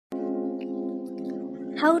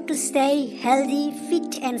How to stay healthy,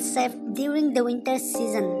 fit and safe during the winter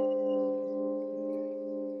season.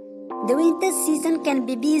 The winter season can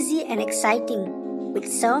be busy and exciting, with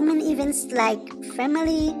so many events like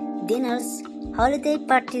family dinners, holiday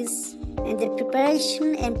parties, and the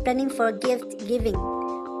preparation and planning for gift giving.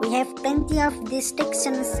 We have plenty of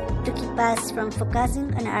distractions to keep us from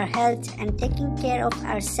focusing on our health and taking care of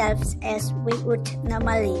ourselves as we would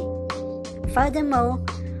normally. Furthermore,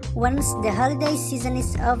 once the holiday season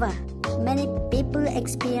is over, many people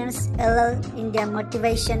experience a lull in their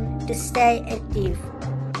motivation to stay active.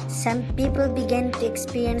 Some people begin to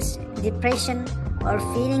experience depression or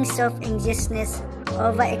feelings of anxiousness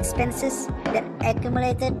over expenses that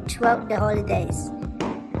accumulated throughout the holidays.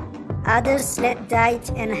 Others let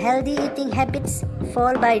diet and healthy eating habits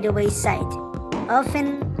fall by the wayside.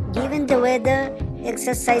 Often, given the weather,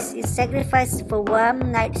 exercise is sacrificed for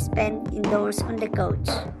warm nights spent indoors on the couch.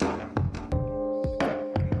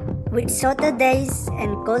 With shorter days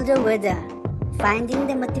and colder weather, finding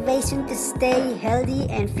the motivation to stay healthy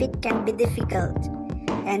and fit can be difficult,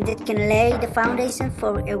 and it can lay the foundation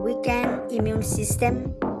for a weakened immune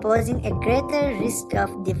system, posing a greater risk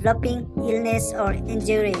of developing illness or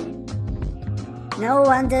injury. No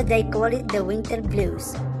wonder they call it the winter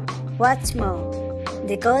blues. What's more,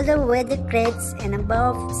 the colder weather creates a number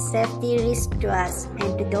of safety risks to us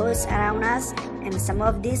and to those around us, and some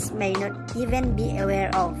of these may not even be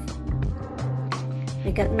aware of.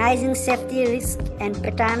 Recognizing safety risks and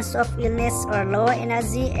patterns of illness or low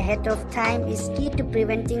energy ahead of time is key to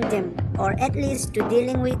preventing them, or at least to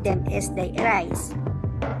dealing with them as they arise.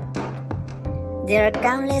 There are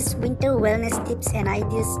countless winter wellness tips and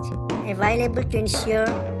ideas available to ensure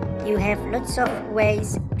you have lots of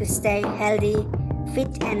ways to stay healthy,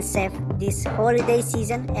 fit and safe this holiday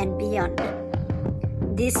season and beyond.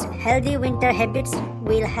 These healthy winter habits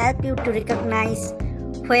will help you to recognize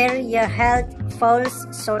where your health falls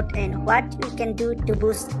short and what you can do to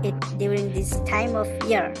boost it during this time of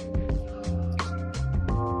year.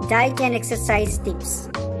 Diet and exercise tips.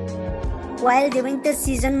 While the winter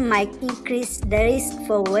season might increase the risk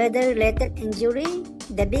for weather-related injury,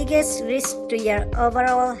 the biggest risk to your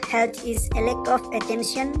overall health is a lack of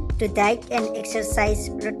attention to diet and exercise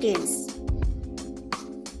routines.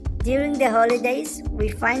 During the holidays, we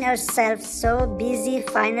find ourselves so busy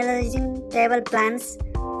finalizing travel plans,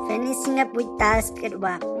 finishing up with tasks at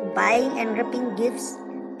work, buying and wrapping gifts,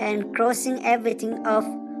 and crossing everything off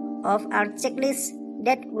our checklist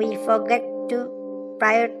that we forget to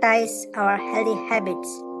prioritize our healthy habits.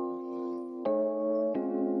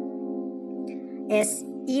 As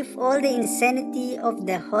if all the insanity of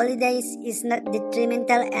the holidays is not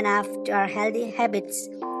detrimental enough to our healthy habits,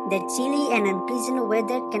 the chilly and unpleasant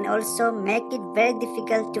weather can also make it very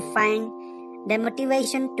difficult to find the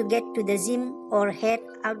motivation to get to the gym or head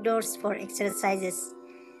outdoors for exercises.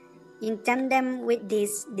 In tandem with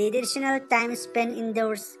this, the additional time spent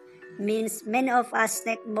indoors means many of us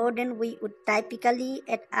snack more than we would typically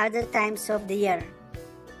at other times of the year.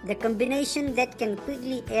 The combination that can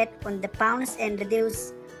quickly add on the pounds and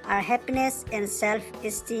reduce our happiness and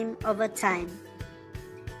self-esteem over time.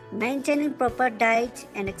 Maintaining proper diet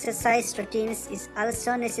and exercise routines is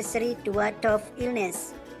also necessary to ward off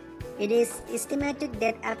illness. It is estimated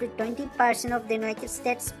that up to 20% of the United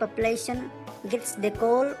States population gets the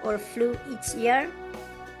cold or flu each year.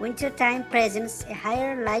 Wintertime presents a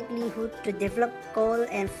higher likelihood to develop cold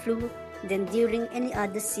and flu than during any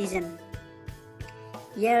other season.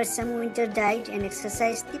 Here are some winter diet and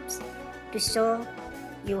exercise tips to show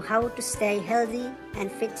you how to stay healthy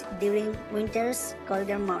and fit during winter's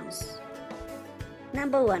colder months.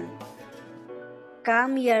 Number 1.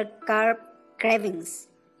 Calm your carb cravings.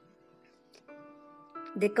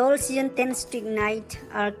 The cold season tends to ignite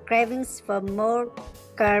our cravings for more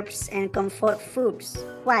carbs and comfort foods.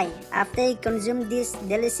 Why? After you consume these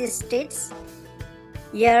delicious treats,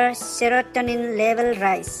 your serotonin level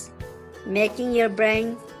rise, making your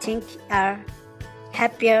brain think you are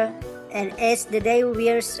happier, and as the day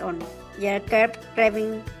wears on, your carb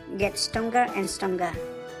craving gets stronger and stronger.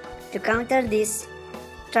 To counter this,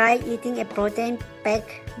 try eating a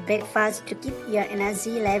protein-packed breakfast to keep your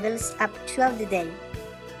energy levels up throughout the day.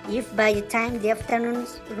 If by the time the afternoon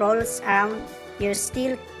rolls around, you're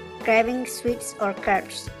still craving sweets or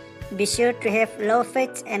carbs, be sure to have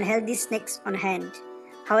low-fat and healthy snacks on hand.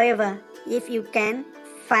 However, if you can,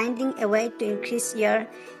 finding a way to increase your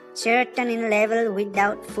serotonin level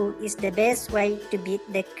without food is the best way to beat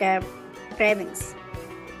the carb cravings.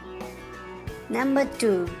 Number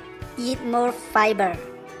 2. Eat more fiber.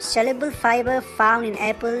 Soluble fiber found in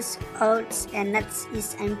apples, oats, and nuts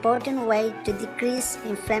is an important way to decrease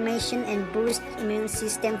inflammation and boost immune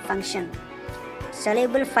system function.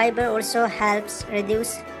 Soluble fiber also helps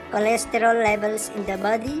reduce cholesterol levels in the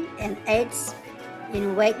body and aids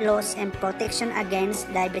in weight loss and protection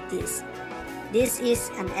against diabetes. This is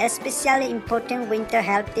an especially important winter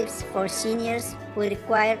health tips for seniors who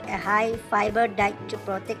require a high fiber diet to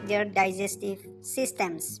protect their digestive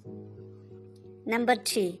systems. Number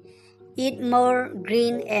 3. Eat more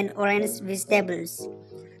green and orange vegetables.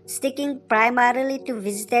 Sticking primarily to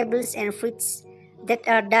vegetables and fruits that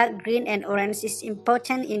are dark green and orange is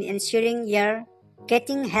important in ensuring you're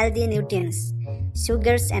getting healthy nutrients,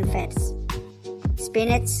 sugars, and fats.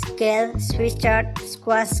 Spinach, kale, Swiss chard,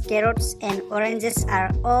 squash, carrots, and oranges are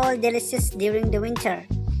all delicious during the winter.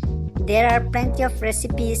 There are plenty of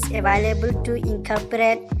recipes available to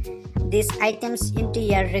incorporate these items into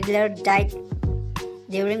your regular diet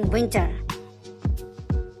during winter.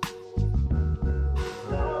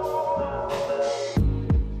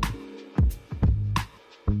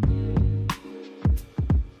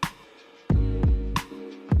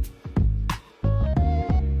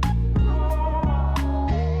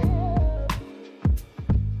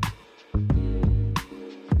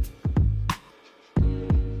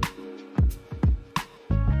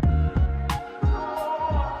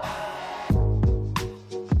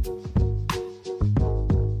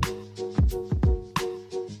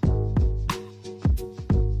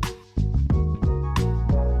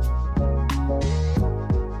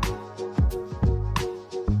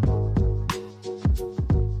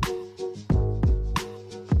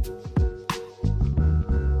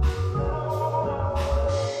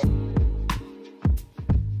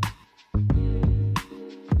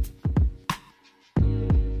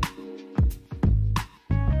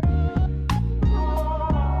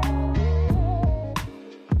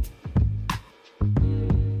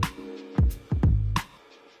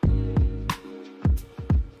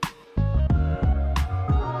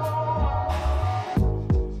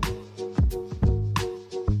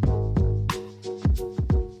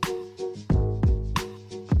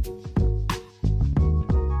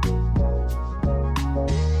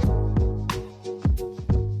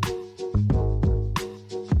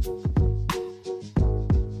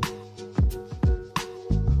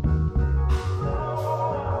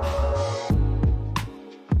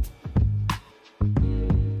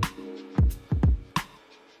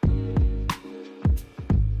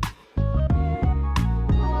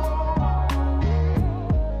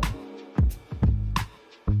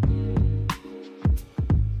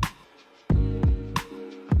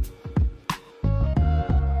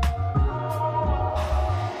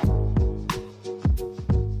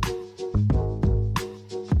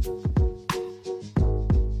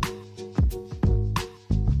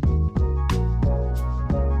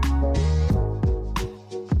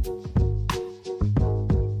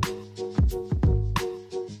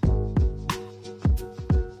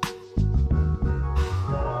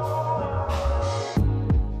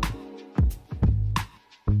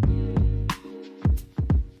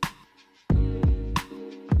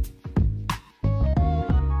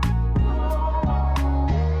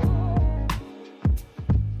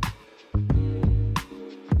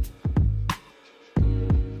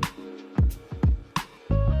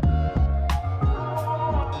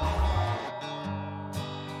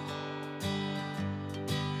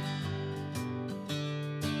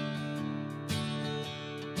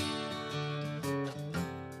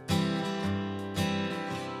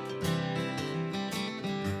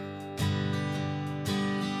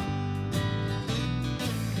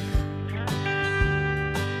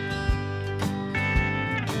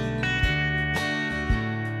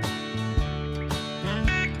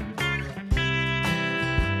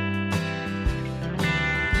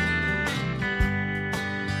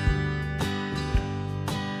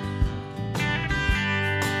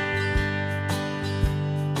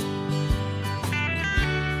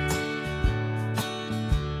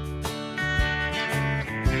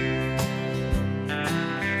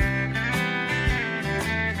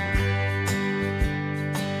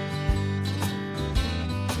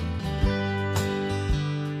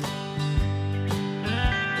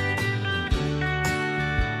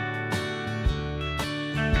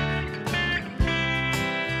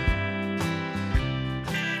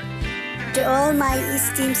 To all my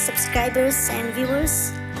esteemed subscribers and viewers,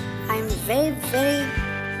 I'm very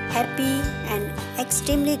happy and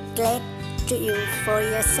extremely glad to you for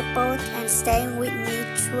your support and staying with me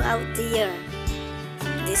throughout the year.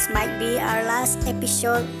 This might be our last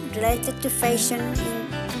episode related to fashion in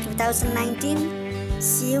 2019.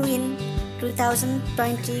 See you in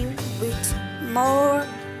 2020 with more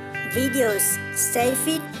videos. Stay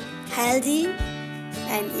fit, healthy,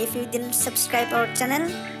 and if you didn't subscribe our channel,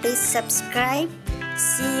 please subscribe.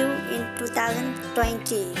 See you in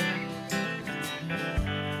 2020.